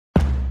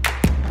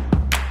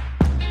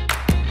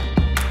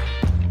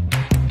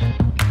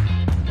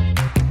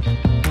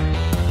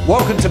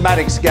Welcome to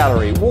Maddox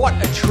Gallery. What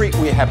a treat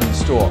we have in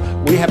store.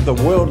 We have the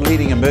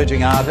world-leading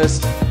emerging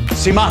artist,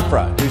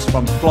 Simafra, who's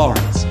from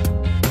Florence.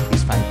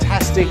 He's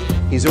fantastic.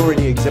 He's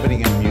already exhibiting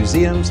in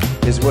museums.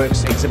 His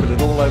work's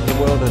exhibited all over the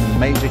world in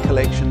major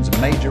collections,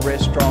 major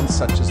restaurants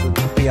such as the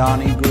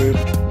Piani Group.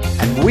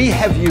 And we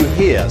have you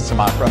here,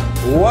 Simafra.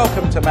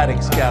 Welcome to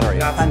Maddox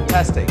Gallery.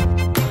 Fantastic.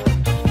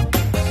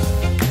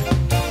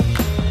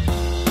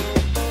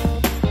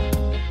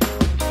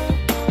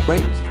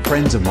 Great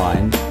friends of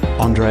mine,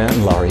 Andrea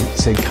and Laurie,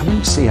 said, come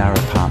and see our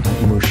apartment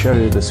and we'll show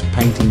you this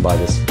painting by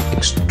this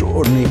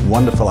extraordinary,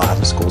 wonderful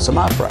artist called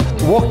Simafra.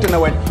 Walked in and I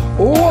went,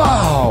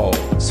 wow,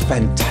 it's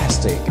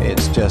fantastic.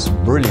 It's just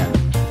brilliant.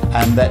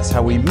 And that's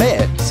how we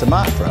met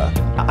Simafra.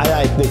 I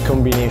like the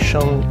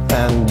combination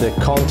and the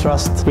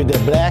contrast with the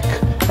black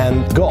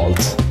and gold.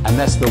 And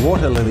that's the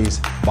Water Lilies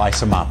by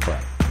Simafra.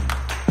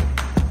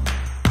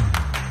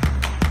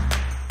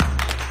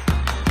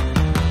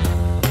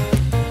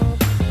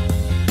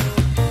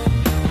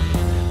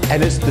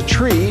 And it's the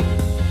tree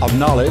of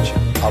knowledge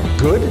of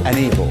good and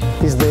evil.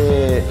 It's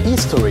the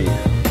history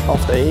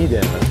of the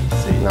Eden.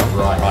 See, no?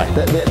 Right.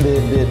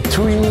 The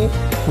tree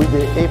with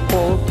the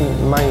apple,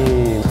 my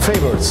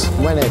favorites.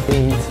 When I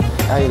paint,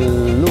 I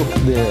look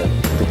the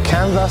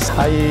canvas,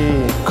 I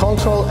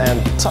control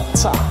and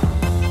ta-ta.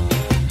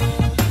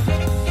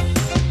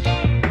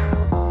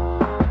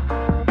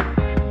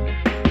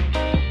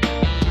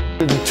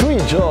 The tree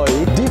joy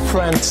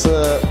different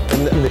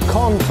in the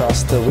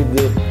contrast with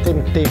the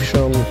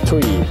temptation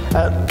tree.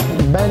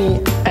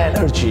 Many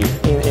energy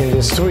in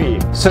this tree.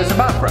 So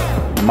Simafra,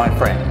 my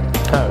friend,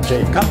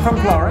 Jay. come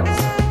from Florence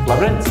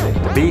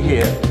to be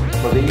here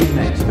for the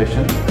evening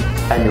exhibition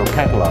and your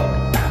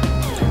catalogue.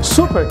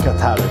 Super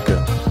catalog.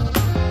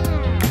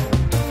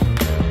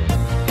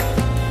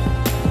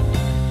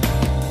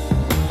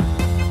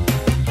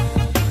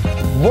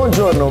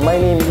 Buongiorno, my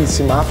name is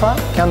Simafra.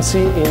 Come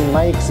see in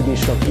my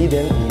exhibition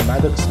Eden in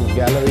Maddox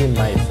Gallery,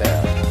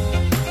 Mayfair.